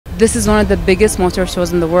This is one of the biggest motor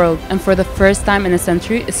shows in the world, and for the first time in a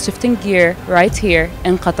century is shifting gear right here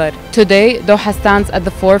in Qatar. Today, Doha stands at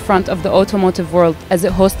the forefront of the automotive world as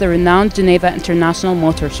it hosts the renowned Geneva International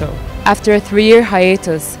Motor Show. After a 3-year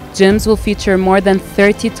hiatus, GIMS will feature more than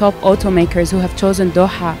 30 top automakers who have chosen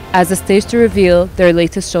Doha as a stage to reveal their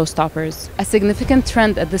latest showstoppers. A significant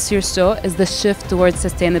trend at this year's show is the shift towards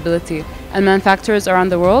sustainability, and manufacturers around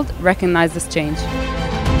the world recognize this change.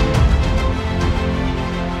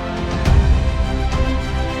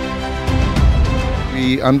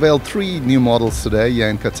 We unveiled 3 new models today here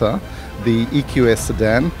in Qatar. The EQS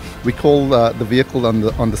sedan. We call the vehicle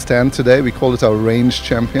on the stand today, we call it our range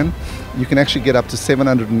champion. You can actually get up to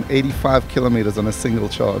 785 kilometers on a single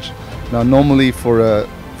charge. Now normally for a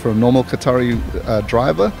normal Qatari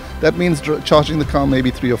driver, that means charging the car maybe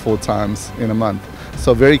 3 or 4 times in a month.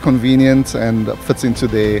 So very convenient and fits into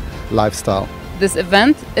their lifestyle. This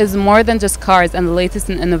event is more than just cars and the latest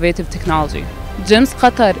in innovative technology. GIMS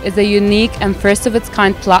Qatar is a unique and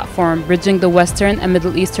first-of-its-kind platform bridging the Western and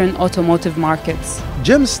Middle Eastern automotive markets.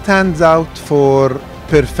 GIMS stands out for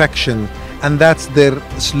perfection, and that's their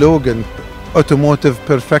slogan, automotive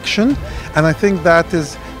perfection. And I think that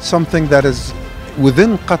is something that is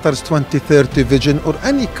within Qatar's 2030 vision or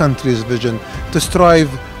any country's vision to strive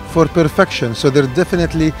for perfection. So there are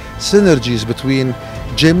definitely synergies between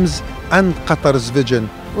GIMS and Qatar's vision.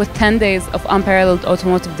 With 10 days of unparalleled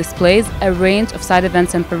automotive displays, a range of side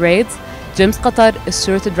events and parades, GIMS Qatar is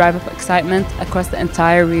sure to drive up excitement across the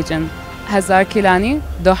entire region. Hazar Kilani,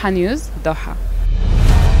 Doha News, Doha.